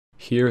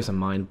Here is a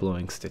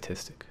mind-blowing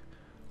statistic.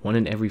 1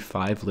 in every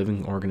 5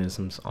 living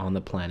organisms on the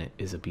planet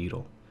is a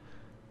beetle.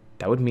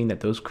 That would mean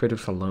that those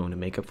critters alone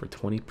make up for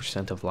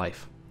 20% of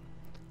life.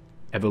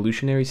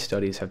 Evolutionary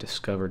studies have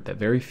discovered that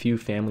very few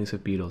families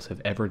of beetles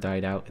have ever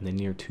died out in the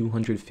near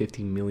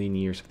 250 million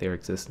years of their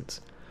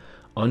existence.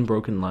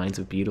 Unbroken lines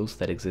of beetles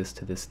that exist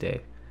to this day.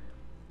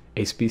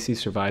 A species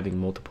surviving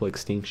multiple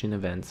extinction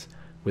events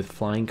with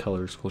flying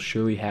colors will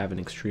surely have an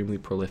extremely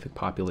prolific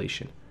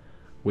population,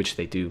 which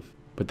they do,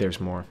 but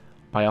there's more.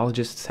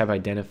 Biologists have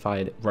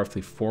identified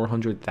roughly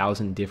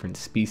 400,000 different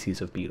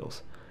species of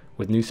beetles,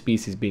 with new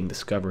species being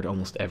discovered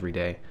almost every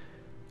day.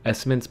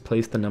 Estimates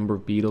place the number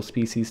of beetle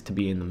species to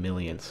be in the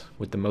millions,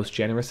 with the most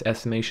generous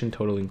estimation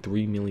totaling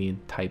 3 million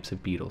types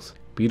of beetles.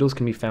 Beetles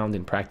can be found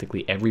in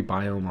practically every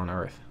biome on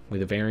Earth,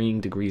 with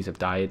varying degrees of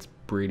diets,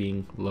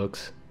 breeding,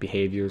 looks,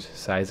 behaviors,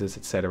 sizes,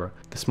 etc.,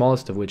 the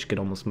smallest of which get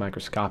almost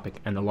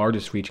microscopic and the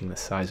largest reaching the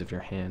size of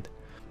your hand.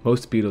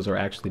 Most beetles are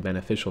actually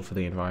beneficial for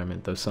the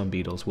environment, though some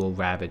beetles will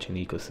ravage an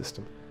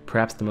ecosystem.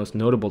 Perhaps the most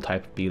notable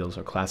type of beetles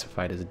are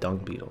classified as dung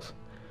beetles.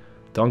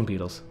 Dung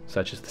beetles,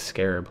 such as the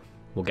scarab,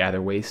 will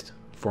gather waste,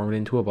 form it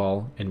into a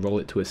ball, and roll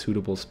it to a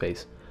suitable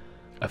space,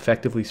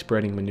 effectively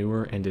spreading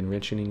manure and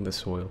enriching the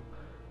soil.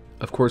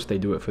 Of course they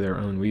do it for their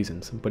own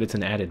reasons, but it's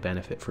an added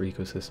benefit for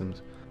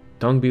ecosystems.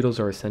 Dung beetles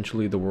are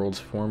essentially the world's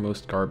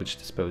foremost garbage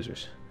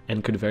disposers,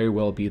 and could very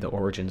well be the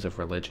origins of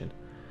religion.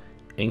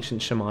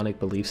 Ancient shamanic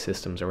belief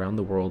systems around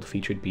the world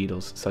featured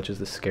beetles such as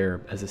the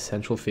scarab as a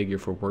central figure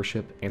for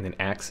worship and an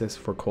axis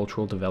for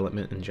cultural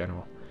development in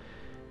general.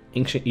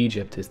 Ancient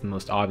Egypt is the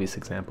most obvious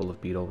example of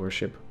beetle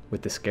worship,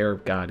 with the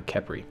scarab god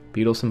Khepri.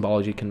 Beetle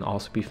symbology can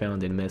also be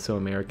found in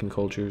Mesoamerican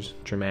cultures,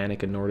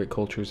 Germanic and Nordic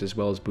cultures, as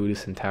well as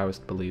Buddhist and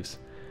Taoist beliefs.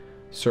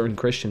 Certain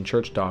Christian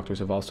church doctors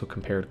have also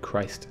compared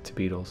Christ to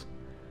beetles.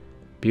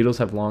 Beetles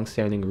have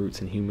long-standing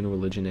roots in human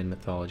religion and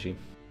mythology,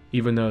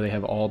 even though they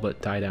have all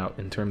but died out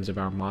in terms of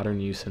our modern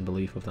use and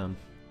belief of them.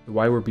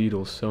 Why were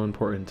beetles so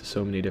important to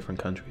so many different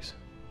countries?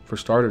 For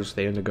starters,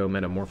 they undergo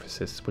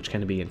metamorphosis, which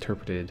can be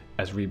interpreted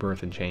as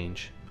rebirth and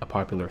change, a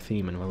popular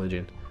theme in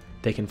religion.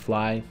 They can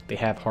fly, they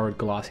have hard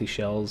glossy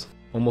shells,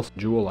 almost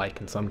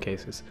jewel-like in some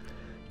cases.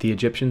 The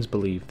Egyptians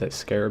believed that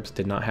scarabs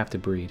did not have to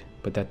breed,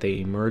 but that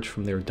they emerged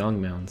from their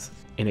dung mounds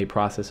in a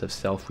process of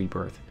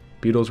self-rebirth.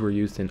 Beetles were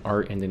used in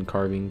art and in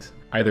carvings.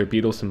 Either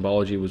beetle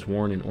symbology was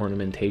worn in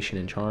ornamentation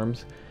and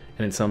charms,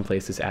 and in some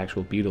places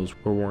actual beetles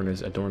were worn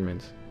as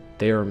adornments.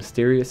 They are a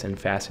mysterious and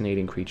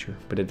fascinating creature,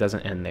 but it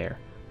doesn't end there.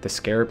 The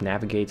scarab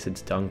navigates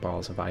its dung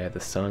balls via the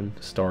sun,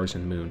 stars,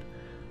 and moon.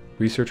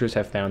 Researchers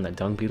have found that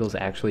dung beetles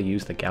actually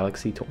use the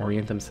galaxy to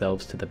orient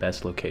themselves to the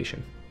best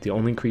location, the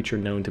only creature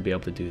known to be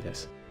able to do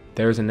this.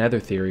 There is another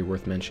theory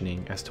worth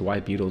mentioning as to why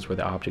beetles were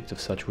the object of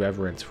such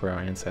reverence for our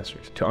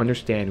ancestors. To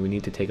understand, we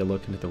need to take a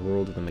look into the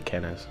world of the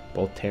McKennas,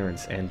 both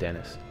Terence and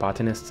Dennis.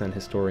 Botanists and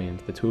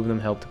historians, the two of them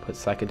helped to put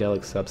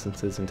psychedelic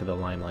substances into the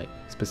limelight,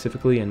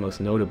 specifically and most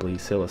notably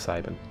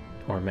psilocybin,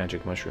 or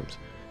magic mushrooms.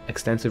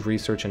 Extensive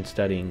research and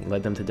studying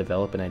led them to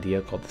develop an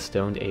idea called the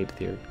stoned ape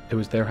theory. It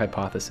was their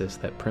hypothesis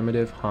that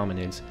primitive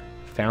hominids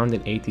found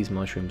and ate these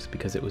mushrooms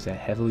because it was a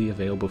heavily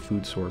available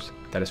food source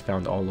that is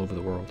found all over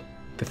the world.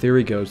 The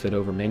theory goes that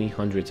over many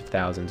hundreds of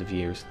thousands of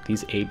years,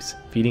 these apes,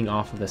 feeding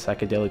off of the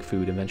psychedelic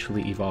food,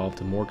 eventually evolved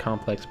more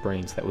complex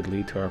brains that would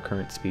lead to our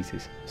current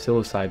species.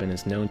 Psilocybin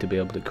is known to be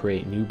able to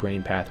create new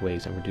brain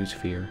pathways and reduce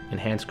fear,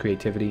 enhance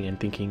creativity and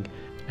thinking,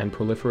 and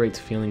proliferates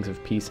feelings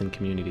of peace and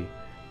community.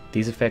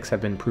 These effects have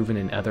been proven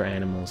in other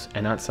animals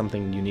and not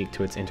something unique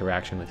to its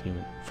interaction with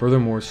humans.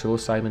 Furthermore,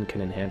 psilocybin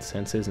can enhance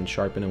senses and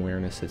sharpen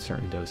awareness at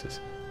certain doses.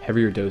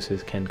 Heavier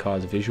doses can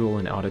cause visual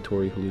and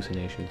auditory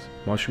hallucinations.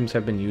 Mushrooms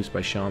have been used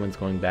by shamans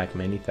going back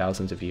many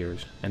thousands of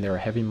years, and there are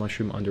heavy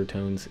mushroom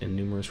undertones in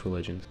numerous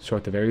religions. So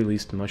at the very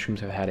least,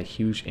 mushrooms have had a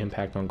huge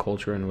impact on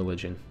culture and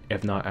religion,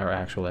 if not our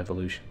actual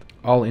evolution.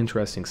 All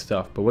interesting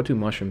stuff, but what do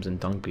mushrooms and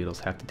dung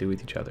beetles have to do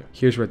with each other?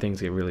 Here's where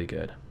things get really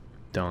good.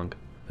 Dung.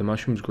 The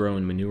mushrooms grow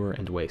in manure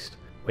and waste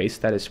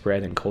that is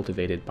spread and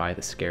cultivated by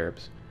the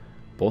scarabs.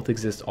 Both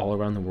exist all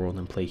around the world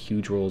and play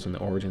huge roles in the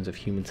origins of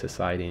human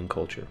society and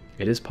culture.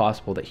 It is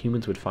possible that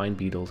humans would find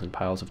beetles in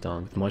piles of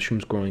dung with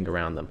mushrooms growing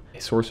around them,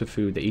 a source of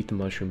food. They eat the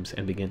mushrooms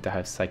and begin to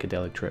have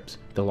psychedelic trips.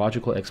 The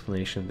logical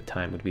explanation at the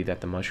time would be that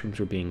the mushrooms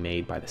were being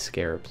made by the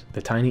scarabs,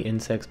 the tiny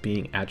insects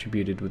being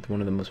attributed with one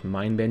of the most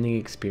mind-bending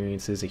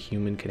experiences a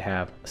human could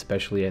have,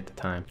 especially at the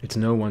time. It's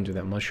no wonder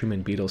that mushroom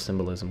and beetle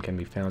symbolism can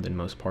be found in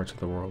most parts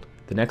of the world.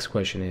 The next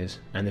question is,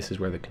 and this is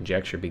where the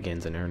conjecture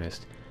begins in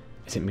earnest,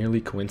 is it merely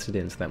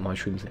coincidence that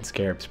mushrooms and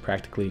scarabs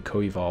practically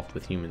co-evolved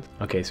with humans?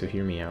 Okay, so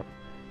hear me out.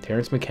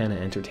 Terence McKenna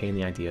entertained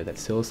the idea that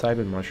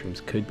psilocybin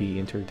mushrooms could be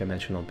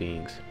interdimensional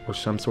beings, or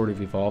some sort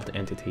of evolved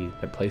entity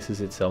that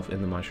places itself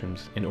in the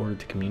mushrooms in order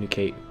to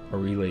communicate or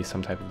relay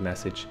some type of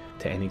message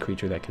to any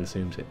creature that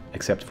consumes it,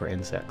 except for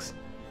insects.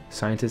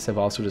 Scientists have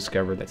also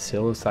discovered that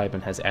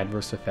psilocybin has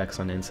adverse effects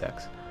on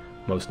insects,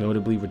 most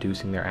notably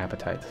reducing their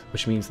appetites,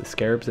 which means the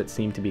scarabs that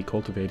seem to be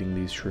cultivating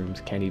these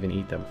shrooms can't even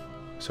eat them,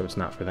 so it's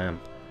not for them.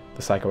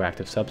 The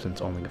psychoactive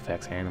substance only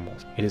affects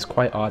animals. It is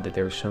quite odd that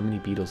there are so many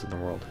beetles in the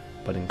world,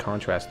 but in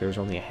contrast there is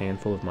only a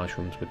handful of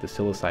mushrooms with the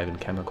psilocybin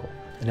chemical.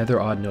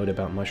 Another odd note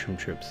about mushroom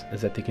trips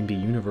is that they can be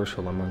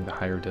universal among the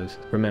higher doses.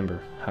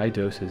 Remember, high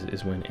doses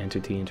is when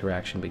entity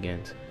interaction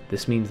begins.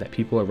 This means that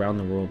people around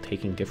the world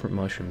taking different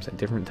mushrooms at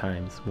different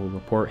times will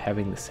report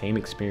having the same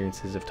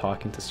experiences of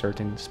talking to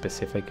certain,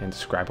 specific, and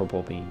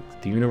describable beings.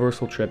 The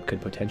universal trip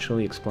could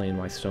potentially explain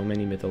why so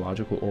many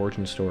mythological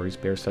origin stories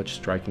bear such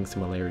striking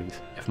similarities.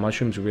 If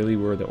mushrooms really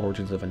were the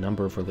origins of a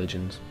number of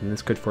religions, then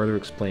this could further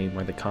explain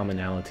why the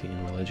commonality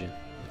in religion.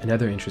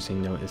 Another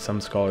interesting note is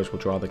some scholars will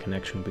draw the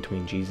connection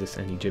between Jesus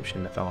and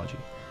Egyptian mythology.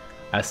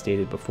 As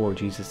stated before,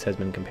 Jesus has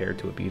been compared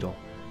to a beetle.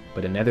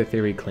 But another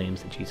theory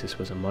claims that Jesus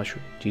was a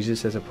mushroom.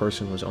 Jesus as a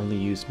person was only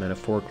used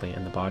metaphorically,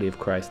 and the body of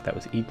Christ that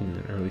was eaten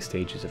in early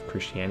stages of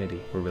Christianity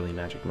were really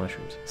magic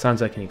mushrooms.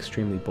 Sounds like an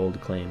extremely bold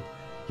claim.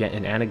 Yet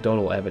in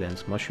anecdotal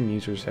evidence, mushroom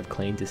users have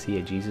claimed to see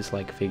a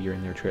Jesus-like figure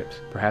in their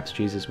trips. Perhaps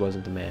Jesus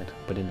wasn't a man,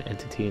 but an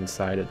entity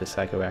inside of the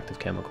psychoactive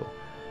chemical.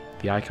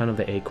 The icon of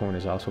the acorn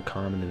is also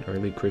common in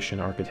early Christian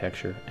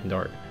architecture and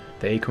art.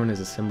 The acorn is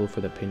a symbol for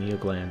the pineal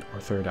gland, or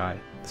third eye,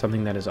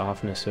 something that is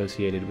often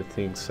associated with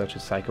things such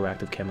as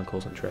psychoactive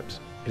chemicals and trips.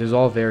 It is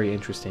all very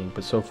interesting,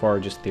 but so far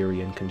just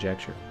theory and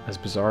conjecture. As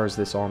bizarre as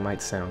this all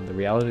might sound, the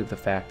reality of the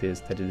fact is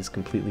that it is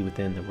completely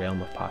within the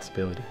realm of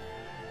possibility.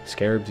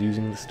 Scarabs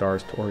using the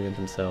stars to orient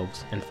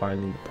themselves and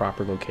finding the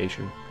proper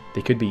location.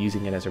 They could be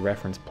using it as a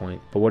reference point,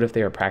 but what if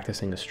they are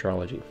practicing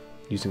astrology?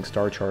 Using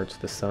star charts,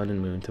 the sun and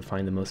moon to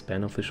find the most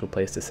beneficial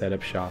place to set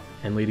up shop,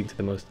 and leading to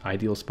the most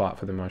ideal spot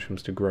for the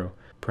mushrooms to grow.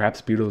 Perhaps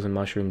beetles and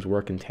mushrooms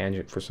work in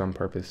tangent for some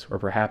purpose, or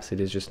perhaps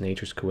it is just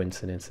nature's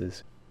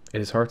coincidences.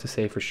 It is hard to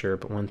say for sure,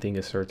 but one thing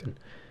is certain.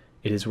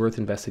 It is worth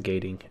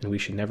investigating, and we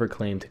should never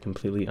claim to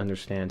completely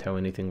understand how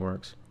anything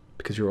works,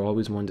 because you're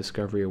always one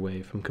discovery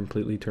away from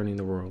completely turning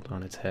the world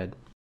on its head.